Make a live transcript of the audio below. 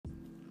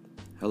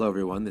Hello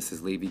everyone, this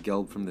is Levi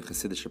Gelb from the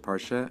Chassidish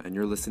Parsha, and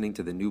you're listening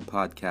to the new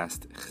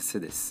podcast,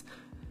 Chassidus,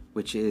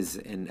 which is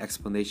an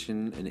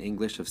explanation in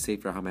English of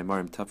Sefer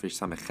HaMaimarim Tafresh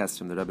Samech Ches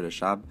from the Rebbe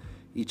Rashab,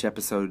 each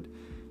episode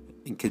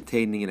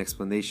containing an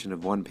explanation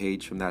of one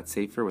page from that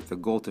Sefer with the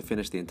goal to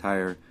finish the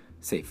entire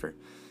Sefer.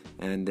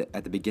 And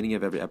at the beginning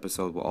of every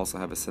episode, we'll also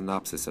have a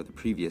synopsis of the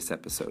previous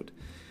episode.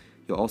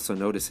 You'll also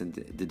notice in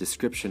the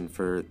description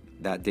for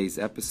that day's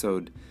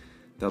episode,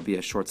 there'll be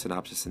a short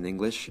synopsis in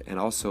English, and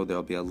also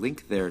there'll be a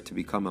link there to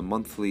become a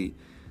monthly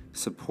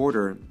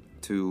supporter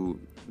to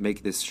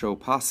make this show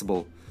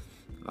possible.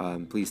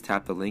 Please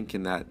tap the link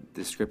in that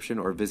description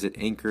or visit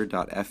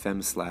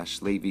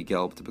anchor.fm/Levi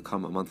Gelb to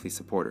become a monthly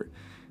supporter.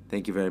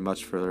 Thank you very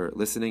much for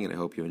listening, and I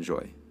hope you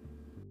enjoy.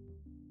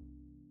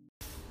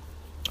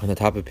 On the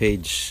top of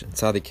page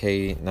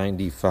Tzaddik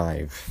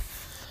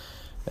 95,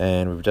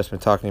 and we've just been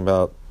talking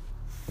about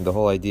the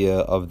whole idea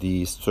of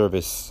the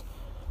service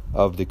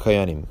of the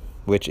Koyanim,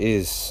 which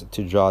is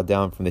to draw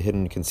down from the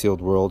hidden, concealed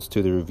worlds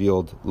to the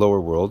revealed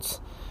lower worlds,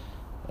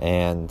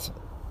 and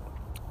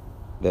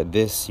that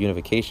this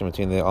unification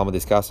between the Alma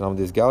Diskas and Alma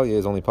Disgalia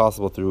is only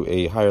possible through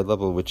a higher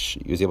level, which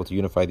is able to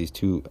unify these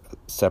two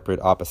separate,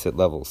 opposite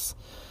levels.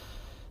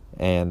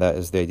 And that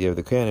is the idea of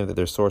the Koyanim, that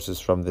their sources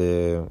from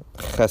the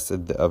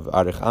Chesed of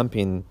Arich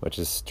Ampin, which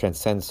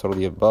transcends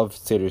totally above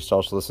Seder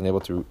Shtalshalos, and able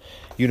to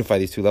unify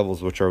these two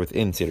levels which are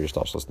within Seder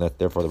Shtalshalos. And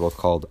therefore, they're both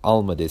called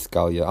Alma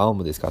Disgalia,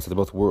 Alma Diskas. They're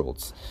both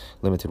worlds,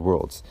 limited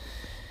worlds.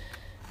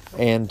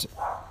 And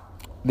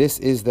this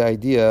is the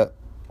idea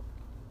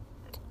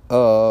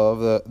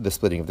of the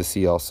splitting of the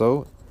sea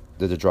also,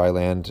 the dry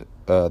land,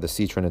 the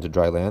sea turned into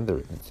dry land,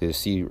 the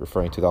sea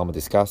referring to the Alma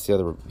Disgasia,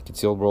 the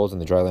concealed worlds,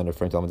 and the dry land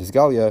referring to Alma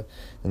Disgalia,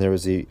 and there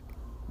was a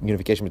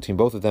unification between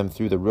both of them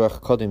through the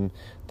Ruach Kodim,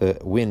 the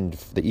wind,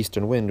 the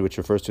eastern wind, which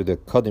refers to the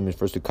Kodim,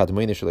 refers to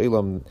Kadmoni Shel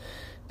Elam,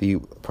 the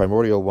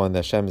primordial one, the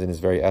Hashem is in his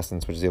very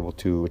essence, which is able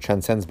to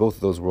transcends both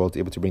of those worlds,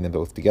 able to bring them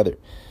both together.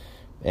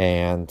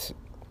 And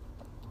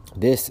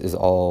this is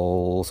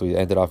all, so we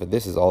ended off at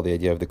this is all the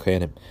idea of the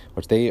Koyanim,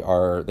 which they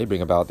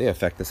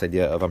affect this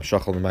idea of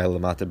Amshachal L'mayla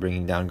Lamata,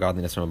 bringing down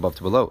godliness from above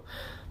to below.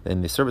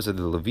 In the service of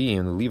the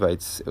Leviim, the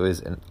Levites, it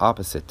was an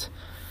opposite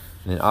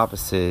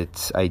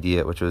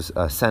idea, which was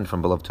ascent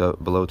from below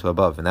to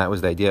above, and that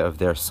was the idea of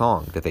their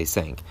song that they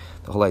sang.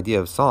 The whole idea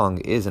of song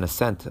is an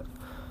ascent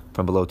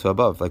from below to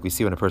above. Like we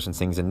see when a person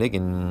sings a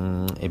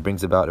niggin, it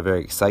brings about a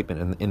very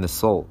excitement in the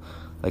soul.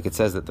 Like it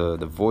says that the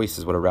voice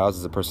is what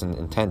arouses a person's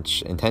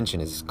intention,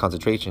 his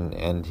concentration,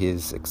 and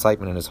his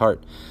excitement in his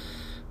heart.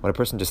 When a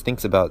person just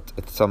thinks about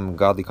some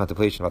godly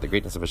contemplation about the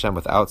greatness of Hashem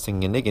without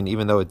singing a niggin,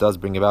 even though it does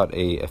bring about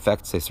a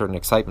certain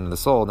excitement in the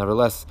soul,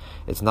 nevertheless,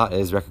 it's not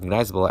as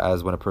recognizable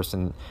as when a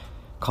person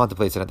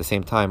contemplates and at the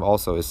same time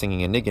also is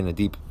singing a niggin, a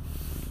deep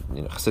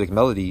Hasidic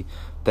melody.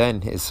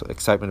 Then his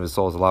excitement of his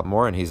soul is a lot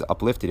more, and he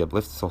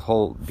lifts his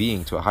whole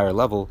being to a higher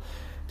level,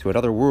 to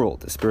another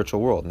world, a spiritual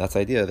world. And that's the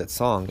idea that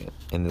song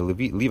in the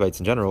Levites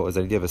in general is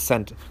the idea of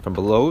ascent from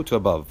below to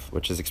above,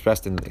 which is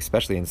expressed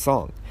especially in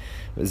song.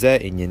 So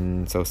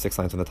 6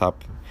 lines on the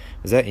top.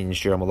 This is the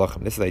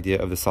idea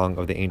of the song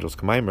of the angels.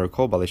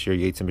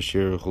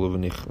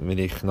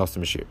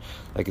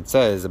 Like it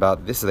says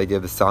about, this is the idea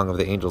of the song of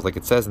the angels, like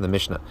it says in the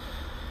Mishnah,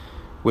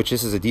 which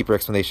this is a deeper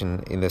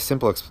explanation. In the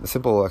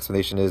simple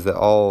explanation is that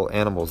all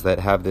animals that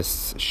have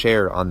this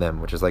share on them,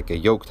 which is like a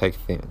yoke type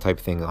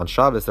thing, on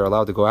Shabbos they're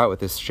allowed to go out with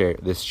this share,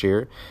 and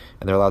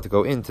they're allowed to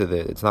go into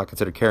it's not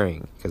considered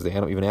carrying, because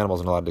even animals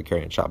are not allowed to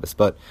carry on Shabbos.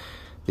 But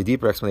the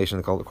deeper explanation,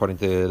 according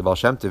to the Baal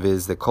Shem Tov,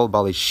 is that Kol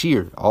Bali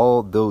Shir,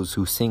 all those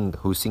who sing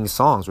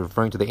songs,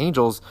 referring to the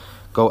angels,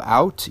 go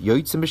out,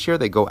 Yoitzim B'Shir,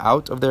 they go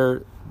out of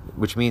their,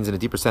 which means in a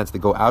deeper sense, they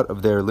go out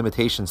of their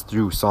limitations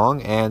through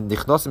song, and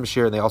Nichnosim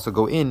B'Shir, and they also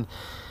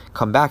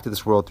come back to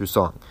this world through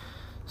song.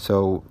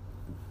 So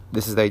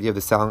this is the idea of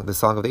the song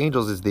of the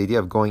angels, is the idea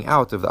of going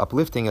out, of the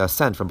uplifting,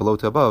 ascent from below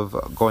to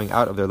above, going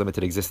out of their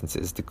limited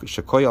existences.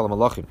 Shekoy al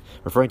malachim,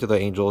 referring to the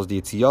angels, the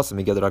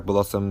Yitziyasam Megedrak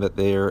Balosam, that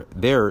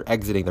they're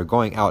exiting, they're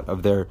going out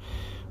of their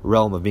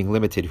realm of being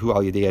limited. Hu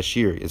al Yedei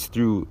Ashir, is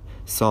through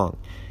song.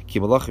 So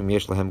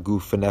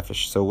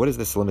what is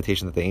this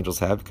limitation that the angels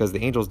have? Because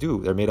the angels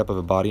they're made up of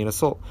a body and a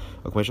soul.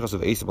 Like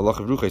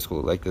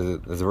the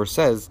verse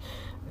says,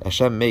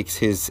 Hashem makes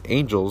his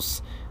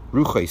angels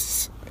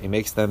ruchais, he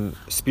makes them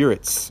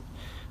spirits.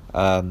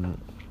 And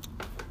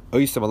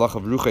his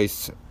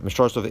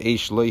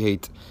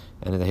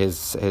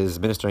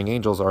ministering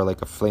angels are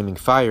like a flaming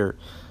fire.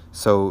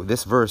 So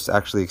this verse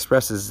actually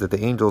expresses that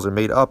the angels are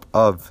made up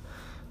of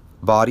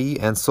body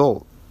and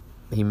soul.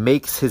 He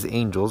makes his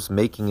angels,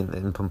 making and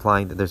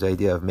implying that there's the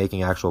idea of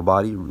making actual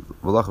body. He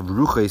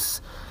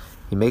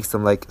makes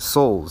them like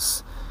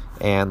souls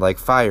and like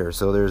fire.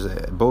 So there's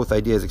both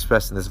ideas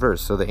expressed in this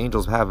verse. So the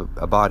angels have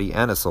a body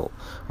and a soul.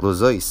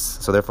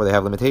 So therefore they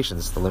have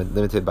limitations. They're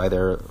limited by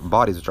their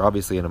bodies, which are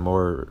obviously in a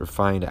more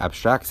refined,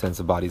 abstract sense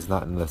of bodies,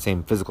 not in the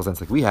same physical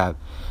sense like we have.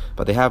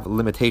 But they have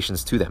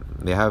limitations to them.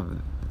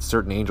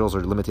 Certain angels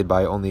are limited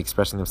by only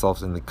expressing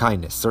themselves in the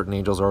kindness. Certain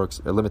angels are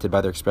limited by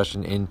their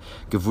expression in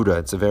gevura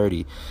and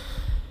severity.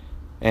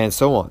 and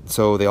so on.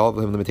 So they all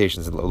have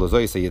limitations. And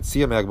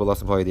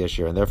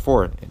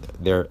therefore,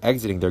 they're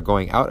exiting, they're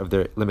going out of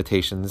their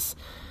limitations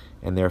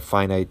and their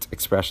finite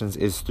expressions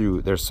is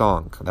through their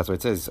song. That's what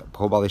it says.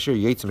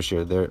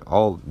 They're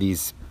all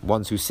these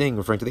ones who sing,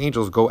 referring to the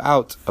angels, go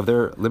out of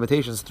their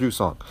limitations through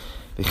song.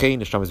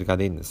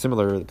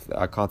 Similar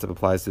concept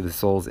applies to the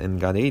souls in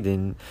Gan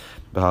Eden,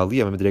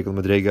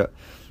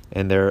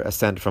 and their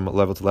ascent from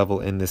level to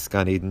level in this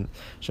Gan Eden.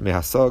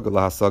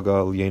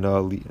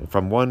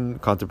 From one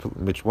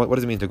contemplation, what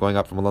does it mean to going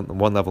up from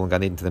one level in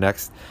Gan Eden to the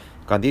next?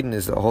 Gan Eden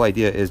is, the whole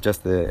idea is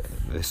just the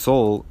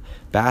soul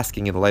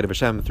basking in the light of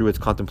Hashem through its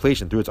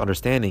contemplation, through its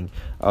understanding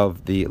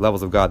of the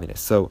levels of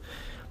godliness. So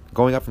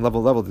going up from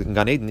level to level in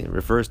Gan Eden, it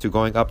refers to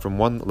going up from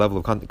one level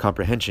of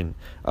comprehension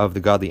of the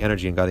godly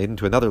energy in Gan Eden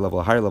to another level,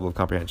 a higher level of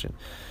comprehension.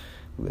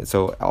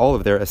 So all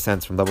of their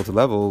ascents from level to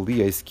level,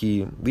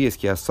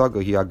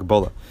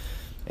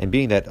 and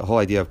being that the whole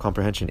idea of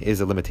comprehension is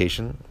a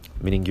limitation,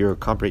 meaning you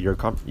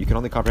can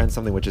only comprehend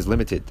something which is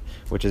limited,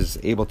 which is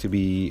able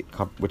to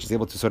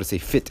sort of say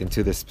fit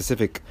into the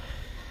specific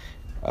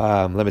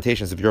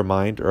limitations of your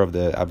mind, or of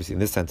the, obviously in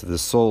this sense, of the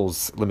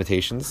soul's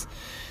limitations.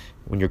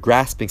 When you're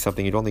grasping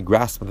something, you'd only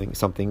grasp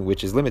something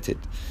which is limited.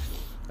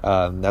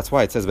 That's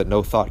why it says that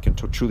no thought can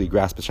truly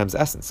grasp Hashem's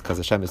essence, because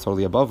Hashem is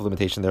totally above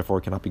limitation, therefore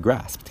it cannot be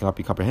grasped, cannot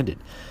be comprehended.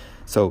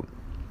 So,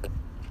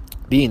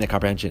 being that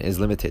comprehension is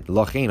limited,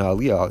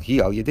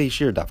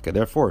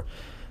 therefore,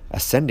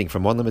 ascending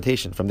from one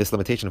limitation, from this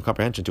limitation of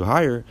comprehension to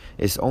higher,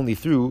 is only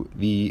through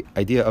the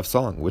idea of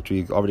song, which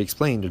we already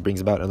explained. It brings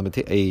about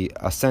a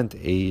ascent,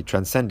 a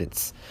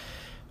transcendence.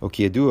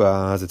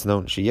 As it's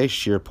known,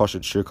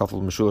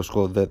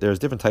 that there's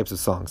different types of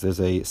songs.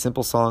 There's a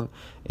simple song,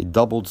 a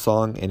doubled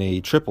song, and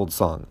a tripled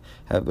song.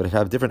 But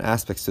have different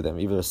aspects to them.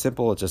 Either a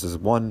simple, it just has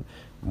one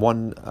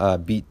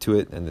beat to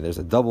it, and then there's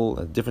a double,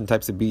 different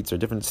types of beats, or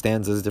different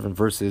stanzas, different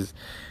verses,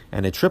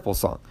 and a triple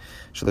song.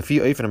 That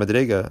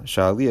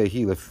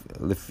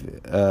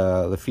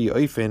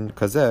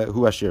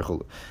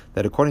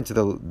according to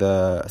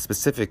the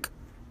specific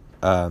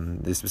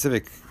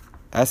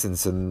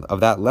essence and of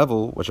that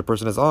level which a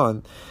person is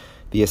on,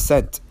 the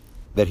ascent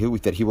that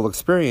he will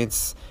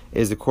experience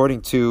is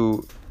according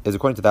to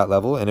that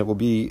level, and it will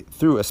be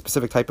through a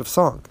specific type of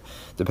song.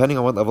 Depending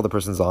on what level the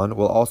person's on,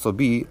 will also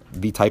be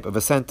the type of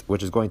ascent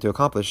which is going to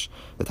accomplish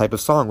the type of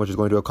song which is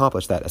going to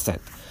accomplish that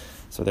ascent.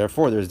 So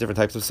therefore, there's different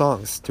types of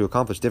songs to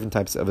accomplish different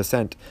types of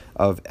ascent,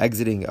 of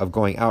exiting, of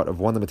going out of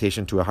one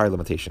limitation to a higher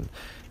limitation.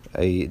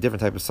 A different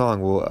type of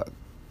song will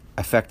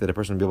affect that a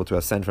person will be able to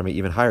ascend from an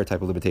even higher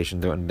type of limitation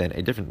than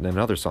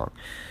another song.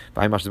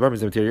 And look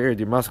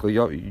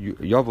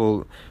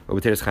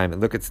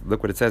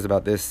what it says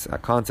about this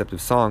concept of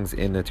songs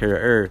in the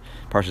Torah,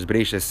 Parshas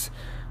Bereshis,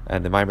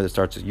 and the Maimer that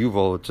starts with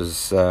Yuval, which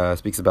is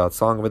speaks about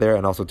song over there,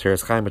 and also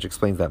Teres Chaim, which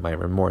explains that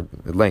Maimer in more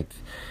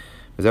length.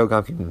 This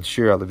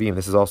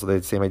is also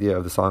the same idea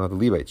of the song of the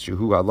Levites,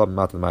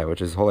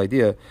 which is the whole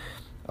idea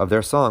of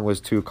their song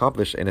was to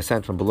accomplish an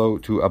ascent from below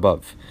to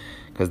above.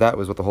 Because that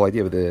was what the whole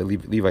idea of the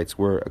Levites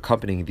were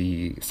accompanying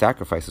the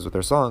sacrifices with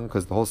their song,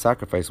 because the whole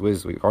sacrifice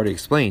was, we already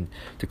explained,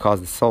 to cause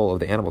the soul of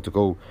the animal to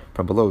go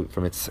from below,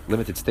 from its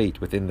limited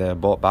state within the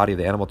body of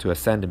the animal, to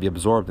ascend and be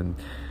absorbed and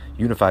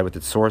unified with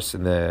its source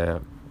in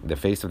the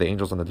face of the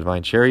angels on the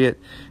divine chariot,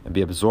 and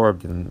be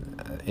absorbed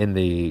in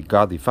the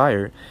godly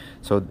fire.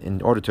 So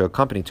in order to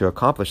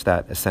accomplish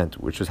that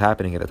ascent, which was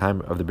happening at the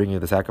time of the bringing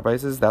of the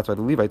sacrifices, that's why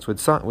the Levites would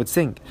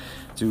sing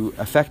to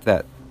affect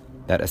that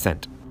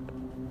ascent.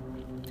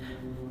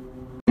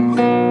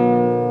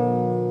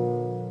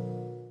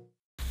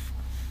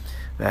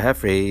 Now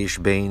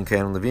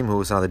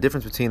the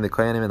difference between the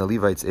Kohanim and the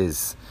Levites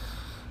is,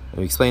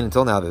 we explained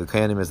until now that the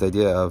Kohanim is the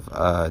idea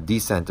of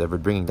descent,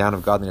 of bringing down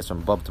of godliness from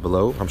above to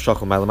below, from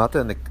Shachal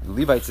Mailamata, and the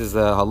Levites is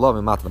Halah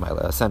Mimata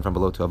Maila, ascent from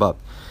below to above.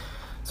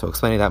 So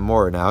explaining that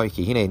more now, it's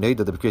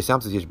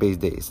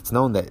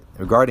known that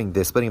regarding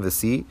the splitting of the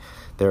sea,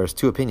 there is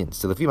two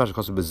opinions.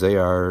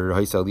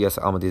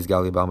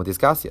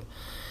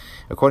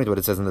 According to what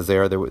it says in the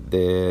Zohar, at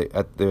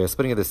the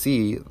splitting of the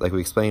sea, like we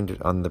explained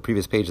on the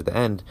previous page at the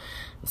end,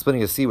 the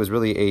splitting of the sea was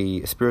really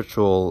a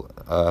spiritual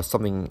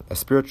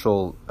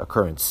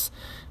occurrence.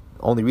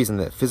 The only reason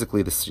that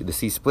physically the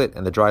sea split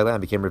and the dry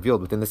land became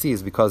revealed within the sea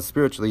is because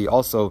spiritually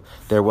also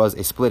there was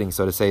a splitting,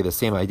 so to say, the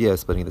same idea of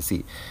splitting the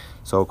sea.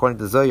 So according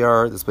to the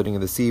Zohar, the splitting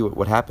of the sea,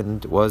 what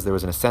happened was there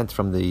was an ascent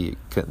from the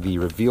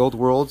revealed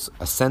worlds,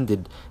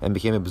 ascended and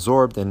became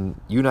absorbed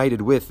and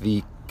united with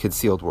the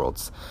concealed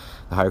worlds,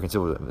 the higher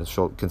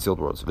concealed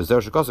worlds.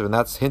 And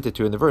that's hinted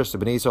to in the verse, that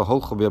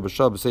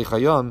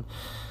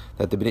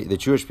the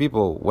Jewish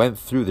people went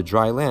through the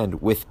dry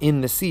land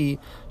within the sea,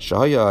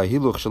 that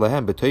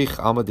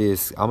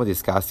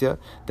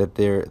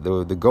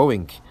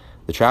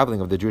the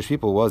traveling of the Jewish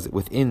people was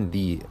within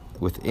the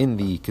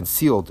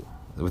concealed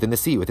the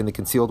sea, within the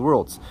concealed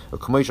worlds,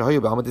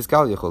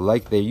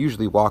 like they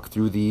usually walk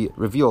through the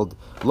revealed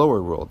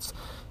lower worlds.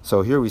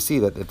 So here we see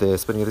that at the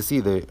splitting of the sea,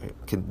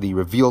 the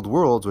revealed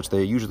worlds, which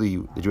the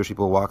Jewish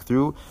people walk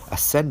through,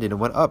 ascended and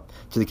went up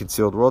to the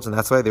concealed worlds, and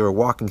that's why they were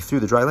walking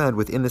through the dry land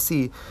within the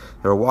sea.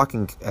 They were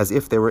walking as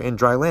if they were in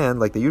dry land,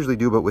 like they usually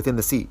do, but within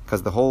the sea,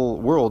 because the whole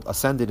world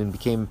ascended and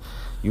became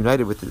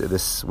united with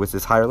this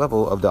higher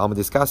level of the Alma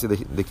Diskasi,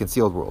 the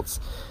concealed worlds.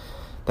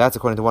 That's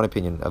according to one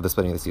opinion of the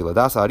splitting of the sea. But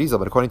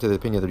according to the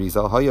opinion of the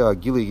Rizal,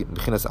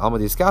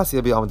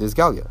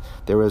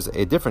 there was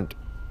a different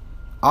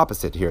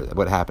opposite here.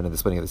 What happened in the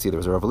splitting of the sea? There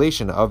was a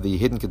revelation of the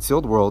hidden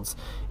concealed worlds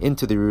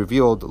into the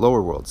revealed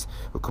lower worlds.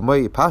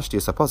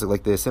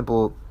 Like the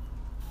simple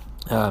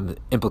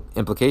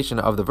implication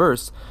of the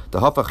verse,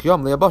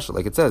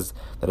 like it says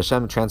that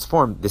Hashem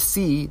transformed the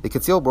sea, the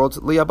concealed worlds,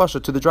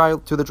 liyabasha, to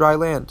the dry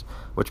land,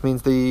 which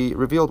means the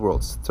revealed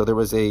worlds. So there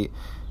was a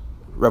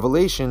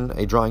revelation,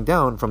 a drawing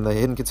down from the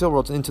hidden concealed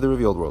worlds into the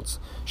revealed worlds.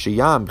 That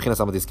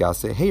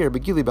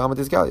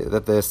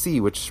the sea,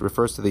 which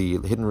refers to the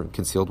hidden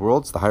concealed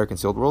worlds, the higher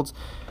concealed worlds,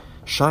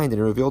 shined in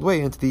a revealed way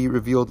into the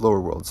revealed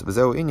lower worlds. And this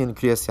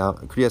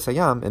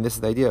is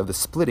the idea of the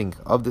splitting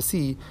of the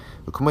sea,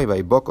 like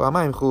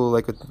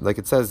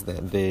it says,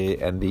 and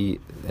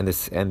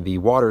the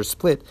waters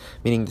split,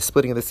 meaning the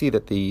splitting of the sea,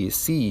 that the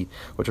sea,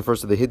 which refers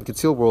to the hidden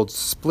concealed worlds,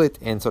 split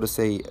and, so to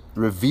say,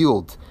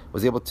 revealed,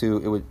 was able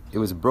to,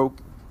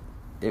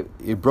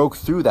 it broke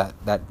through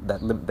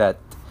that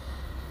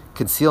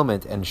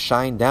concealment and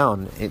shine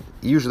down.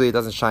 Usually it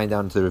doesn't shine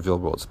down into the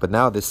revealed worlds, but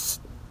now this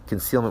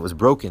concealment was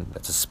broken.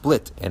 That's a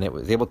split, and it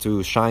was able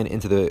to shine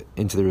into the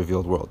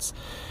revealed worlds.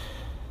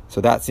 So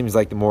that seems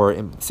like the more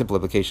simple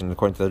implication.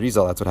 According to the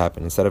Rizal, that's what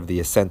happened. Instead of the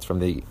ascent from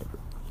the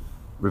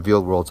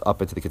revealed worlds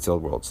up into the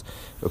concealed worlds.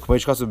 This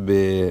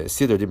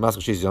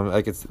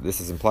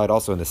is implied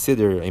also in the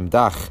Siddur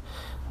Imdach,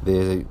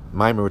 the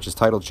mimer which is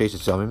titled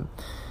Sheshes Yomim,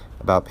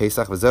 about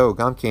Pesach. And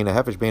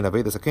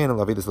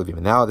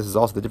now this is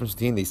also the difference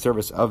between the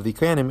service of the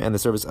Kohanim and the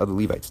service of the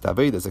Levites. Like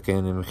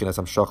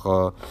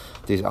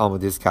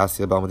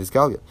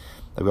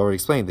we already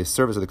explained, the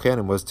service of the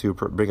Kohanim was to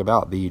bring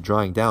about the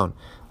drawing down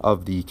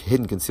of the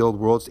hidden concealed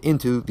worlds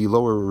into the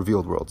lower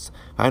revealed worlds.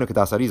 Like the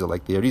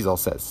Arizal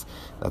says,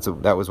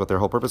 that was what their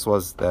whole purpose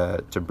was,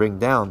 to bring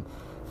down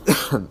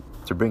from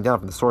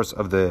the source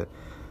of the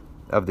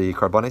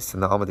Karbonis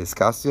and the Alma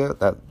Diskasya,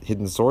 that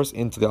hidden source,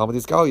 into the Alma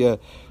Diskalia,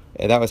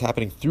 and that was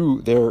happening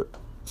through their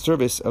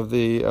service of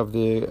the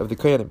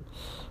Kohanim.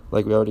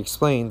 Like we already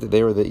explained,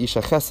 they were the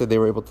Isha Chesed. They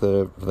were able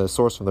to, the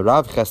source from the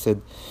Rav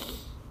Chesed,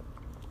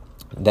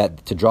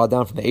 that to draw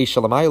down from the Eish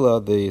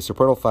Shalamayla, the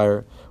supernal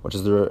fire, which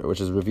is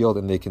revealed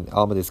in the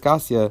Alma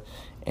Diskasya,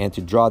 and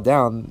to draw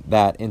down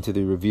that into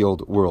the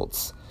revealed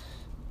worlds.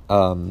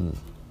 And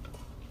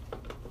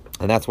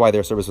that's why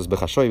their service was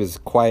Bechashoy, was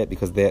quiet,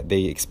 because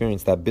they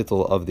experienced that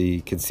bittul of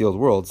the concealed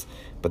worlds,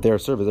 but their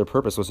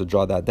purpose was to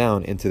draw that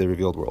down into the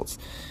revealed worlds.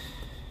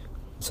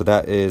 So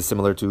that is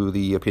similar to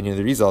the opinion of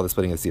the Rizal, the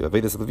splitting of the sea.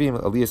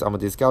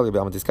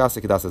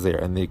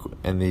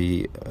 And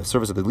the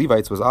service of the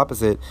Levites was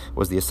opposite,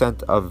 was the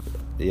ascent of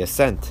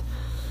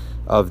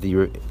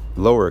the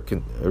lower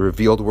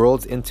revealed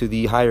worlds into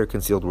the higher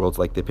concealed worlds,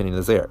 like the opinion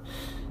of Zer.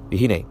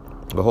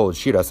 Behold,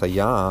 Shiras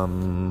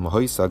Hayam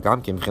Hoisa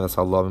Gamkim Chinas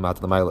Allah Mimat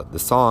Lamayla. The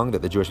song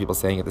that the Jewish people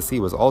sang at the sea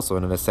was also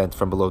in an ascent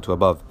from below to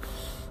above.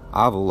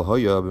 Avul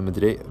Hoya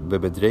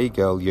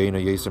B'Medregal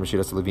Yoina Yisr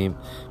Shiras Levim.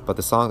 But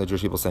the song that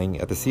Jewish people sang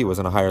at the sea was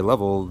on a higher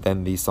level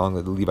than the song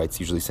that the Levites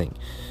usually sing.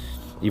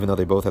 Even though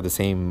they both have the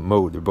same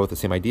mode, they're both the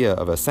same idea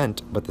of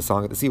ascent, but the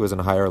song at the sea was on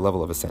a higher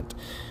level of ascent.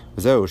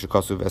 Zeu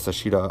Shekasuv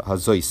Esashira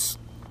Hazois.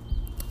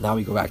 Now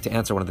we go back to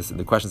answer one of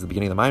the questions at the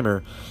beginning of the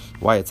mimer,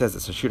 why it says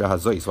it's Ashira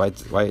HaZois,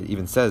 why it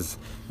even says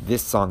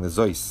this song, the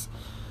Zois.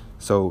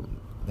 So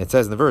it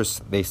says in the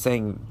verse, they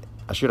sang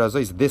Ashira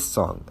HaZois, this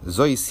song.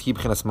 Zois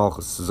Hibchenas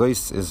Malchus.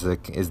 Zois is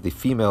the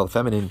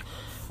feminine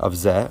of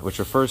Zeh, which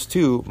refers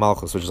to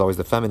Malchus, which is always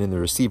the feminine, the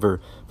receiver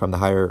from the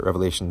higher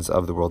revelations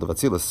of the world of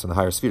Atzilus, from the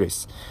higher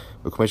spheres.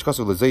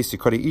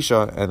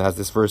 And as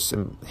this verse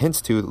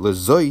hints to,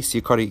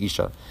 Lezois Yikari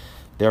Isha.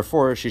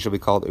 Therefore, she shall be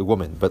called a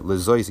woman. But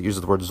Lezois, it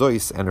uses the word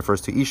Zois and refers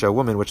to Isha, a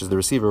woman, which is the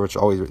receiver, which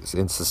always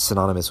is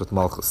synonymous with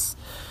Malchus.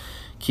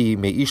 Ki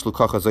meish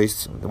lukacha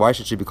Zois. Why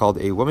should she be called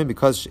a woman?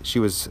 Why is she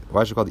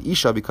called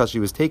Isha? Because she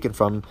was taken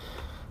from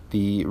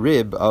the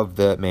rib of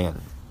the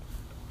man.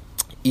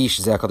 Ish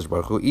Zeh HaKadosh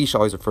Baruch Hu. Ish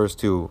always refers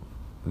to,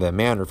 the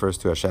man refers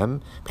to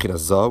Hashem,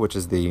 which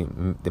is the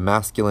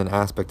masculine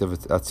aspect of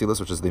Atzilus,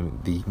 which is the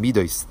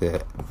midos,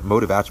 the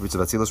motive attributes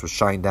of Atzilus, which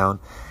shine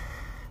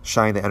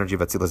the energy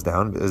of Atzilus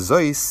down.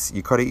 Zois,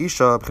 Yikari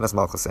Isha, B'chinas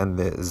Malchus. And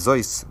the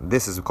Zois,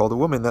 this is called a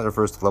woman, that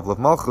refers to the level of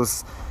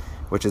Malchus,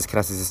 which is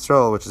Knesset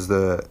Yisrael, which is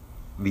the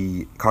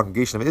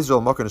congregation of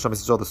Israel, Makar Neshama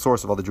Yisrael, the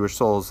source of all the Jewish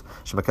souls,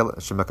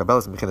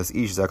 Shemakabelas B'chinas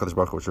Ish, Zeh HaKadosh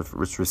Baruch Hu,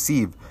 which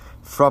receive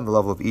from the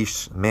level of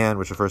Ish, man,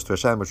 which refers to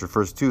Hashem, which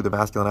refers to the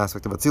masculine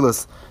aspect of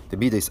Atzilus, the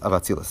Midas of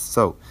Atzilus.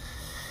 So,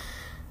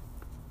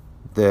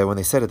 when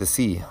they said at the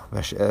sea,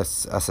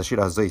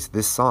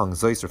 this song,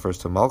 Zeus, refers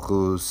to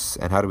Malchus,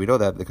 and how do we know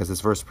that? Because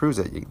this verse proves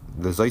it.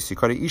 The Zeus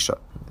Yikari Isha,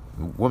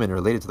 woman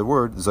related to the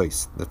word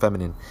Zeus, the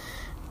feminine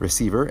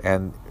receiver,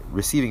 and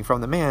receiving from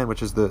the man,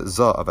 which is the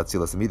Za of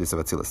Atzilus, the Midas of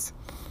Atzilus,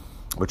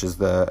 which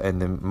is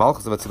and the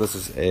Malchus of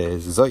Atzilus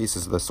is Zeus,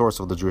 is the source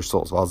of the Jewish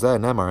souls. While Zeh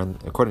Nemar,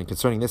 and according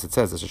concerning this, it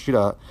says,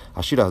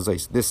 Hashira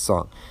Zeus, this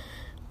song,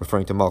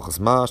 referring to Malchus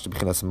Mash,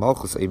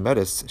 Malchus a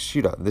Medes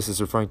Shira. This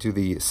is referring to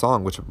the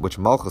song which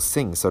Malchus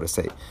sings, so to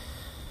say.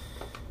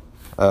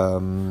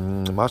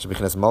 Mash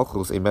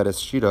Malchus a Medes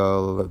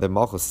Shira, that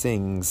Malchus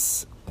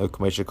sings, and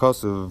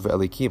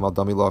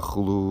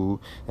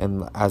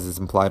as is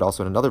implied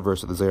also in another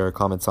verse that the Zohar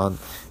comments on,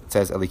 it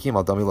says, Elikim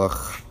al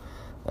Damilach,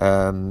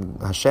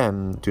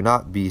 Hashem, do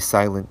not be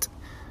silent,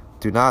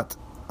 do not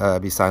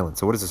be silent.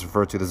 So what does this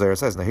refer to? The Zohar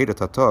says, it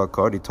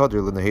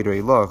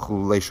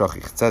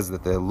says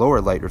that the lower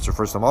light, which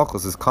refers to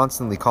Malchus, is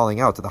constantly calling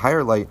out to the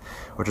higher light,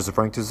 which is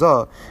referring to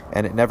Zah,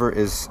 and it never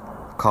is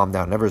calmed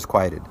down, never is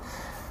quieted.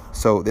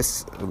 So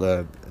this,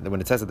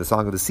 when it says that the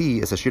song of the sea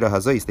is Ashira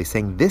Hazois, they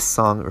saying this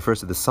song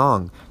refers to the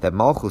song that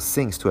Malchus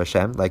sings to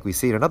Hashem, like we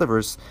see in another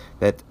verse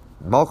that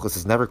Malchus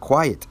is never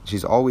quiet.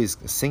 She's always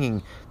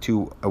singing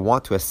to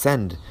want to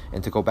ascend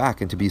and to go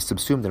back and to be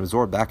subsumed and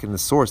absorbed back in the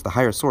source, the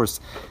higher source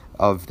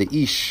of the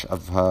Ish,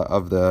 of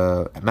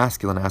the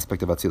masculine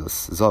aspect of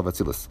Atzilus, Zav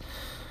Atzilus.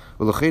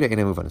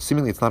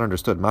 Seemingly it's not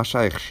understood.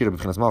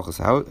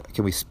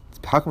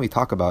 How can we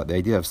talk about the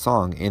idea of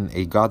song in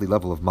a godly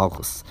level of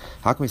Malchus?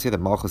 How can we say that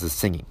Malchus is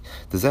singing?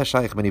 This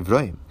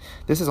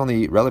is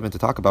only relevant to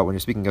talk about when you're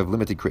speaking of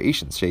limited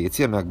creations. That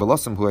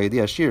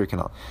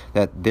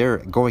their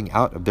going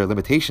out of their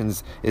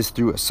limitations is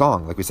through a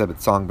song. Like we said,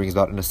 that song brings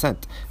about an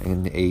ascent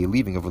and a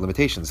leaving of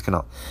limitations.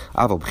 But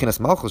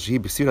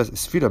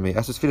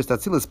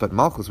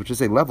Malchus, which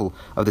is a level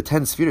of the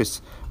 10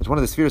 spheres, it's one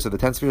of the spheres of the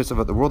 10 spheres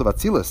of the world of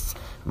Atzilus.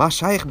 How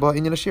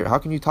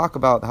can you talk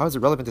about, how is it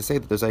relevant to say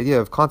that there's an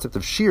idea of concept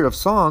of shir, of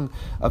song,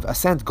 of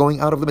ascent, going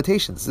out of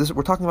limitations?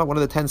 We're talking about one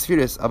of the 10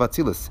 spheres of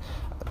Atzilus,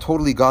 a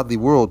totally godly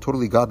world,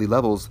 totally godly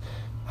levels.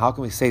 How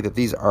can we say that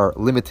these are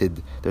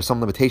limited? There's some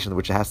limitation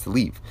which it has to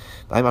leave.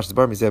 Let's see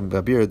what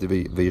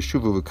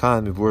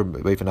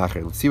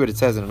it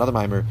says in another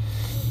mimer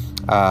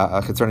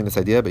concerning this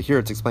idea, but here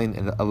it's explained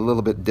in a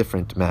little bit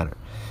different manner.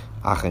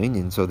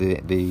 So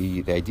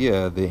the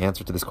idea, the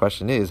answer to this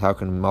question is, how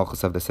can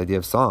Malchus have this idea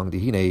of song?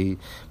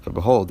 For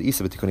behold, it says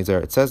in the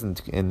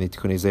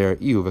Tikkun Ezer,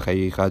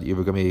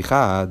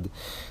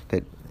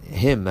 that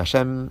him,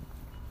 Hashem,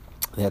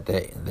 that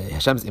the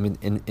Hashem's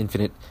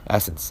infinite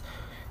essence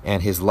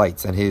and his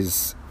lights and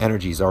his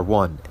energies are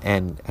one,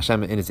 and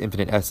Hashem in his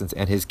infinite essence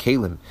and his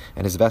kalim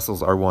and his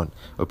vessels are one.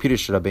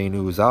 Opirish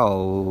Rabbeinu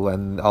Zal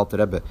and Alter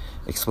Rebbe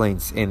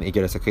explains in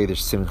Igeres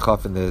HaKodesh Siman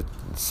Chaf in the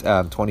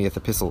 20th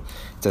epistle.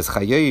 It says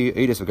Chayei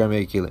Eidus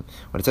v'Garmei Kalim.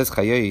 When it says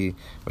Chayei,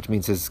 which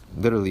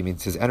literally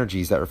means his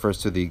energies, that refers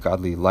to the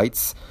godly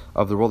lights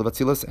of the world of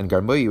Atzilus, and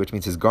Garmei, which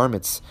means his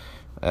garments.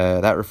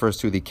 That refers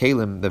to the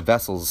kalim, the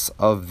vessels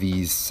of the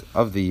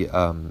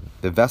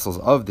vessels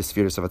of the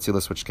spheres of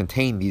Atzilus, which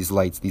contain these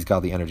lights, these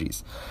godly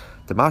energies.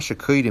 The fact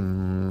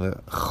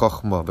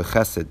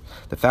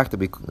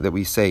that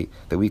we say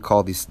that we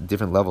call these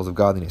different levels of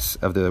godliness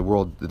of the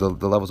world, the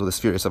levels of the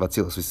spheres of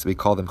Atzilus, we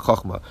call them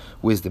chokhmah,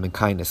 wisdom and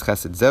kindness,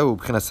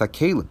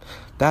 chesed.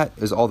 That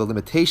is all the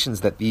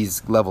limitations that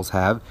these levels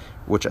have,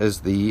 which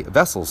is the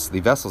vessels,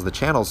 the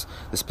channels,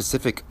 the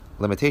specific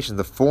limitations,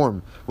 the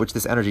form which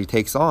this energy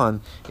takes on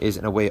is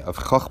in a way of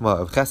chokhmah,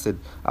 of chesed,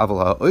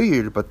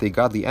 but the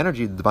godly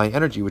energy, the divine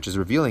energy, which is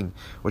revealed in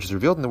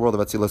the world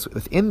of Atzilus,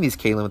 within these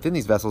kalim, within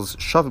these vessels,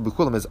 shavu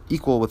b'kulam, is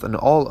equal within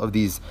all of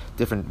these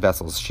different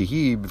vessels.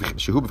 Shehu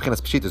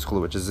b'chinas pshitas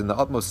kula, which is in the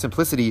utmost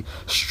simplicity,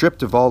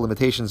 stripped of all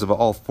limitations, of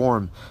all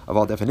form, of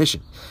all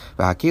definition.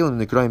 V'hakelim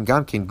nekroim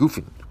gamkin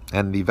gufin.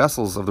 And the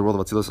vessels of the world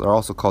of Atzilus are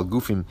also called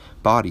gufim,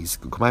 bodies.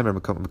 Like the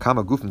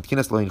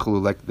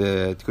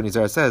Tikkun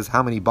Ezer says,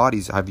 how many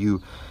bodies have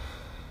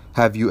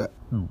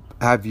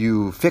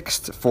you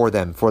fixed for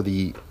them, for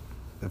the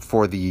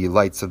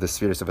lights of the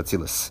spheres of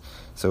Atzilus?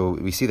 So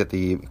we see that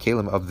the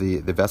kalim of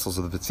the vessels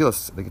of the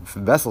Atzilus, the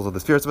vessels of the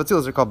spheres of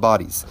Atzilus, are called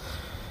bodies.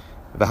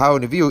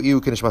 And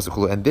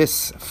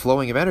this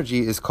flowing of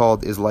energy is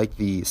like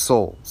the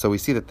soul. So we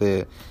see that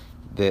the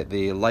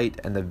light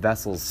and the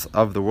vessels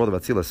of the world of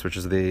Atzilus, which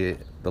is the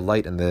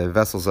light and the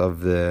vessels of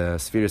the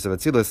spheres of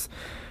Atzilus,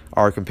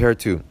 are compared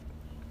to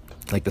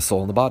like the soul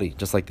and the body.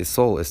 Just like the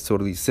soul is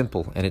totally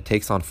simple and it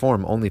takes on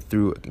form only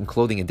through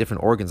enclosing in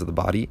different organs of the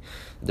body,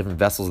 different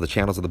vessels, the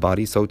channels of the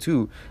body, so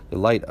too the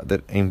light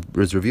that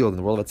is revealed in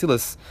the world of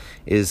Atzilus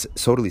is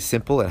totally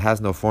simple. It has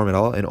no form at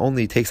all and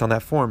only takes on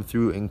that form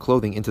through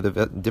enclosing into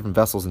the different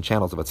vessels and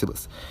channels of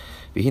Atzilus.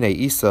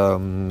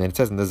 And it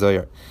says in the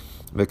Zohar,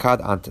 when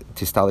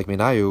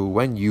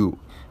you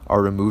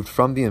are removed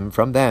from these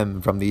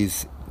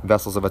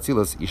vessels of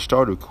Atzilus,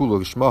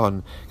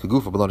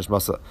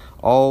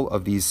 all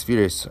of these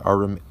spheres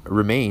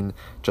remain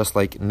just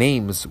like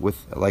names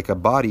with like a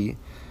body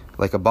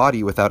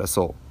without a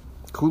soul.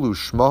 Kulu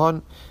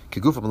shmahan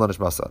kegufa malanish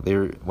masa.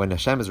 When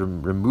Hashem has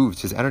removed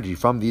His energy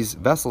from these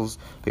vessels,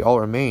 they all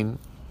remain.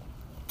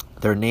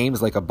 Their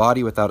names like a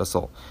body without a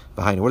soul.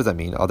 Behind, what does that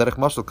mean? Like in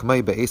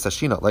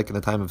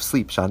the time of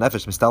sleep,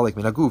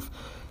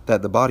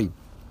 that the body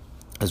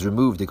is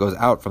removed. It goes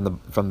out from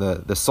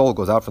the soul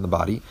goes out from the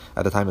body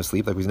at the time of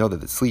sleep. Like we know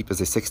that sleep is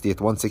a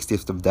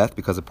 1/60th of death,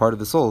 because a part of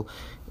the soul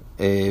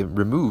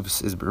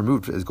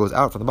goes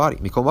out from the body.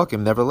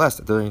 Nevertheless,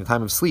 during the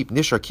time of sleep,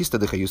 nishar kista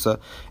dechayusa,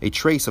 a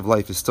trace of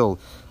life is still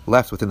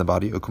left within the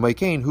body.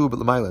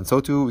 And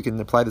so too, we can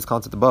apply this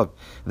concept above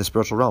in the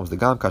spiritual realms. The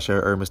gam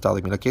kasher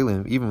mistalik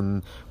minakelim,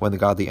 even when the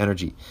godly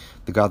energy,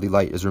 the godly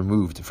light is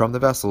removed from the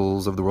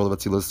vessels of the world of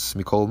Atzilus,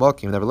 mikol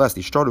makim. Nevertheless,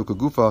 the ishtaru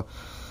kugufa,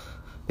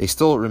 they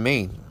still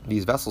remain.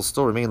 These vessels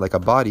still remain like a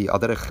body, al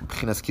derech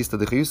b'chinas kista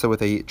dechayusa,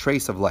 with a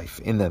trace of life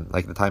in them,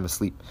 like the time of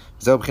sleep.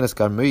 Zeh b'chinas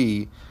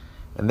garmei.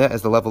 And that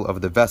is the level of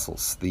the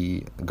vessels,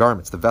 the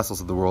garments, the vessels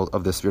of the world,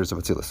 of the spheres of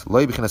Atzilus.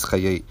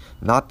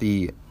 Not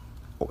the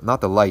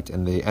light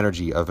and the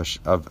energy of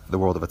the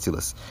world of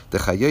Atzilus.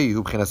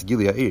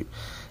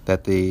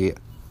 That the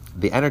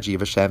energy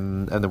of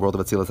Hashem and the world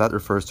of Atzilus, that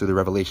refers to the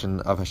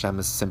revelation of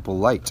Hashem's simple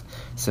light,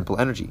 simple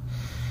energy.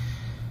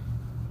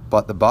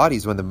 But the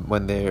bodies,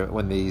 when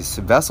these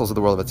vessels of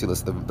the world of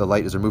Atzilus, the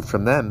light is removed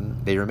from them,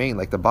 they remain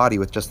like the body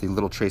with just the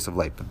little trace of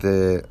light. But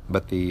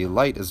the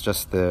light is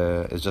just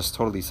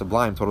totally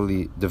sublime,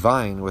 totally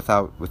divine,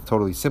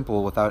 totally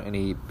simple, without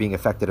any being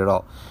affected at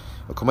all.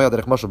 Like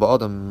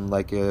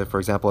for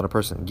example, in a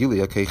person,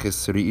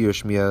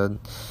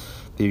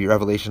 the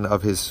revelation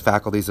of his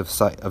faculties of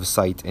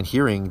sight and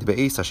hearing. The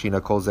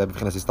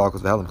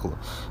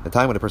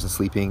time when a person is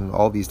sleeping,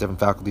 all these different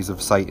faculties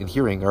of sight and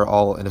hearing are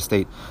all in a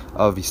state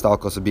of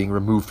istalkos, of being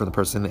removed from the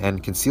person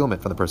and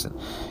concealment from the person.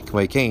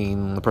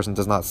 The person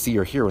does not see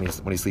or hear when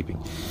he's sleeping.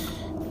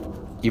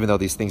 Even though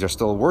these things are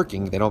still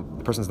working, the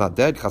person's not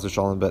dead, chas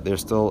v'shalom, but they're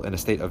still in a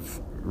state of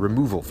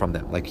removal from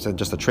them, like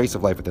just a trace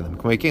of life within them.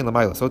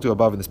 So too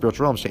above in the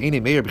spiritual realm.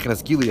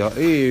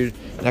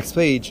 Next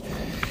page.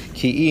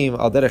 Ki'im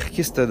al derech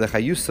kista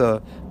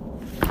dechayusa,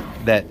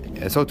 that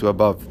so too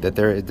above, that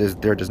there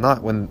does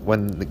not,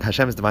 when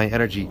Hashem's divine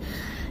energy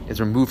is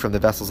removed from the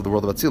vessels of the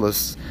world of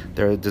Atzilus,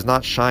 there does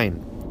not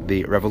shine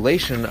the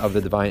revelation of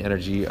the divine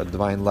energy, of the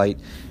divine light,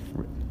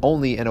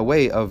 only in a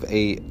way of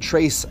a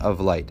trace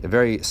of light, a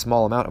very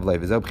small amount of light.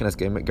 And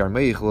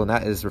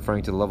that is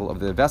referring to the level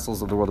of the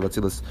vessels of the world of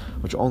Atzilus,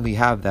 which only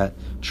have that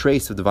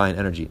trace of divine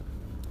energy.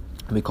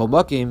 But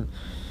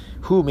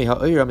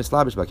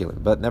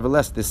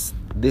nevertheless,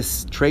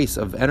 this trace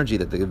of energy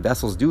that the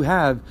vessels do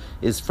have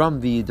is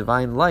from the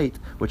divine light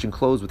which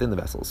enclosed within the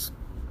vessels.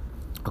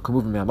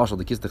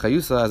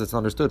 As it's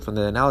understood from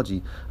the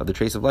analogy of the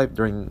trace of life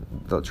during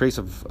the trace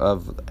of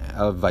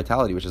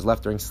vitality which is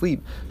left during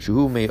sleep, that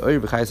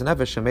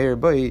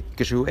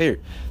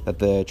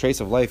the trace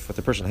of life that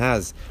the person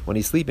has when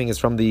he's sleeping is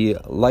from the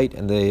light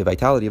and the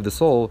vitality of the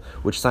soul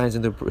which shines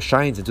into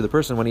the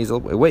person when he's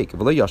awake,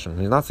 when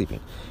he's not sleeping.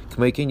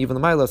 Even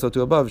the Maila, so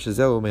to above,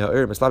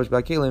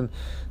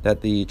 that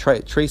the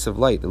trace of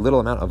light, the little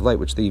amount of light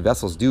which the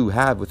vessels do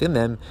have within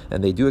them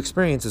and they do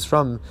experience, is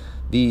from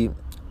the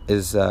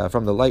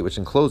light which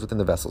enclosed within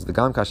the vessels. The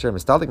gam kasher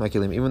mistalik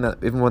makilim,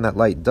 even when that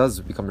light does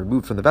become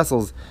removed from the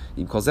vessels,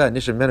 there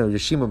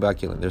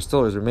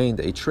still has remained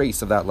a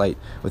trace of that light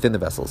within the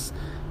vessels.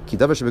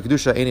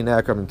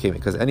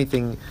 Because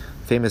anything,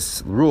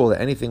 famous rule, that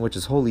anything which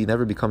is holy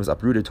never becomes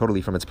uprooted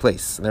totally from its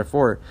place, and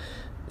therefore,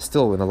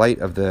 still, when the light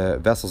of the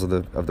vessels of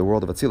the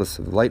world of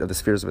Atzilus, the light of the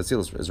spheres of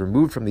Atzilus, is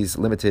removed from these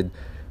limited,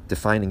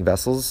 defining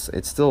vessels,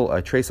 it's still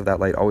a trace of that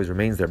light always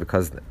remains there,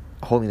 because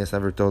holiness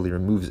never totally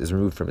is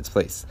removed from its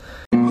place.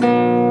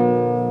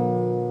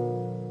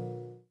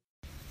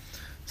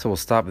 So we'll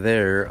stop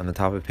there on the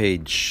top of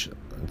page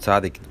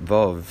Tzadik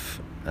Vov,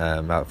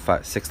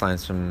 about 6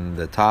 lines from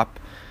the top,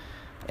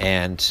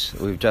 and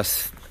we've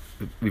just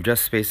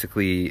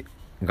basically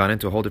gone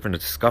into a whole different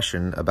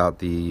discussion about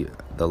the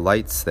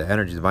lights, the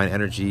energy, divine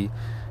energy,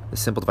 the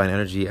simple divine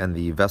energy, and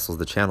the vessels,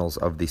 the channels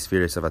of the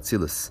spheres of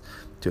Atzilus,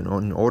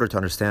 in order to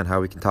understand how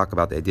we can talk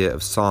about the idea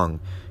of song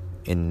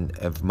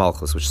of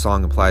Malchus, which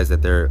song implies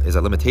that there is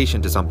a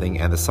limitation to something,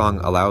 and the song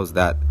allows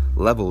that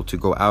level to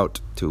go out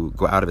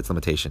of its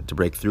limitation, to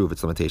break through of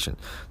its limitation.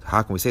 So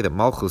how can we say that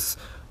Malchus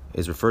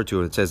is referred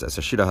to, it says as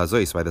Ashira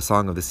HaZois, by the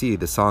song of the sea,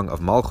 the song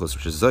of Malchus,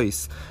 which is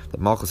Zois, that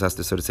Malchus has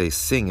to, so to say,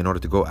 sing in order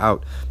to go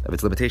out of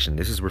its limitation.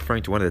 This is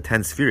referring to one of the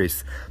 10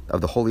 spheres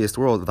of the holiest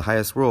world, of the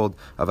highest world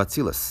of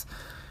Atzilus.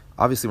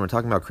 Obviously, when we're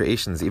talking about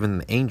creations,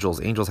 even angels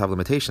have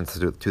limitations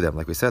to them.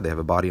 Like we said, they have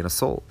a body and a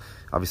soul,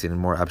 obviously in a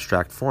more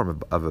abstract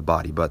form of a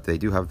body, but they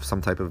do have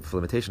some type of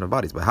limitation of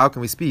bodies. But how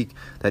can we speak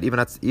that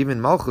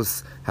even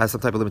Malchus has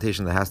some type of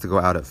limitation that has to go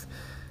out of?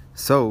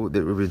 So we've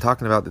been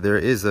talking about that there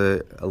is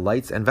a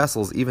lights and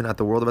vessels even at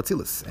the world of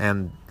Atzilus,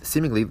 and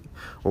seemingly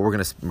what we're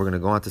going to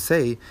go on to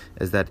say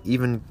is that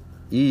even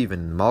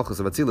Malchus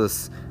of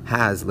Atzilus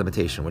has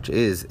limitation, which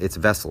is its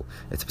vessel,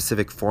 its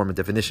specific form and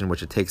definition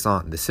which it takes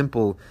on. The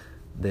simple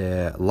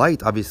The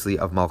light, obviously,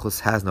 of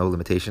Malchus has no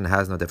limitation,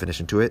 has no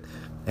definition to it,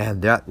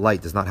 and that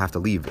light does not have to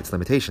leave its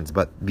limitations.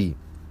 But the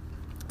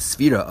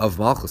Sphira of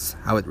Malchus,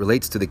 how it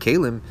relates to the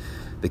Kalim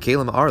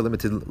are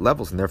limited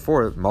levels, and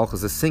therefore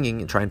Malchus is singing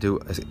and trying to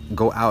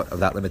go out of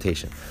that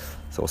limitation.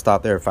 So we'll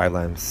stop there. 5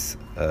 lines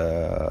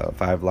from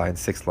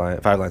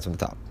the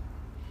top.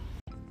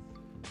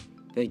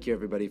 Thank you,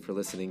 everybody, for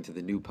listening to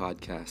the new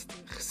podcast,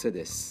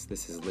 Chassidus.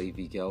 This is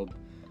Levi Gelb,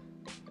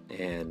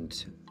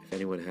 and if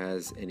anyone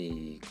has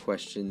any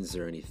questions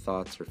or any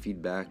thoughts or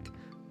feedback,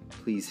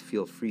 please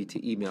feel free to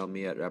email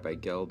me at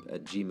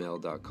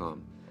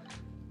rabbigelb@gmail.com.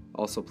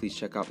 Also, please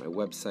check out my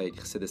website,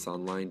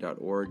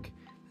 chassidusonline.org,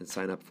 and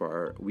sign up for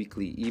our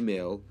weekly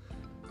email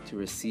to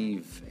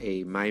receive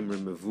a Maimer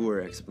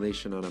Mavur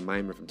explanation on a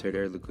Maimer from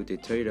Torah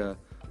Likutei Torah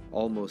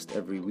almost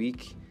every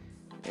week.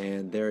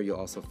 And there you'll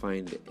also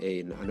find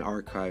an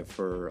archive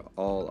for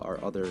all our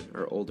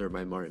older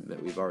Maimarim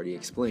that we've already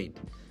explained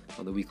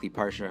on the weekly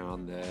Parsha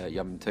on the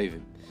Yom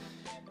Tovim.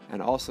 And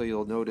also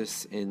you'll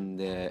notice in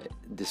the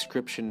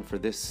description for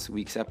this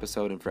week's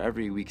episode and for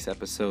every week's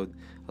episode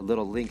a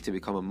little link to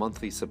become a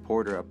monthly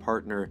supporter, a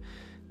partner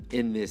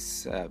in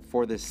this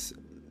for this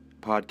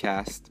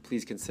podcast.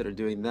 Please consider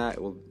doing that.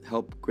 It will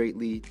help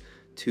greatly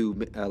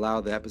to allow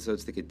the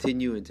episodes to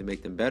continue and to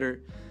make them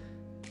better.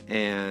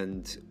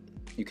 And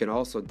you can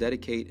also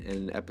dedicate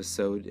an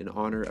episode in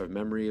honor of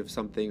memory of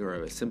something or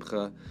of a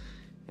simcha.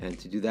 And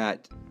to do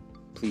that,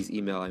 please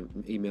email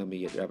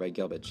me at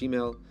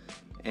rabbigelb@gmail,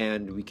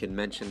 and we can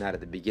mention that at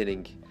the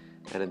beginning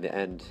and at the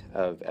end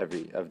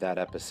of that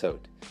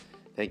episode.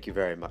 Thank you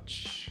very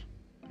much.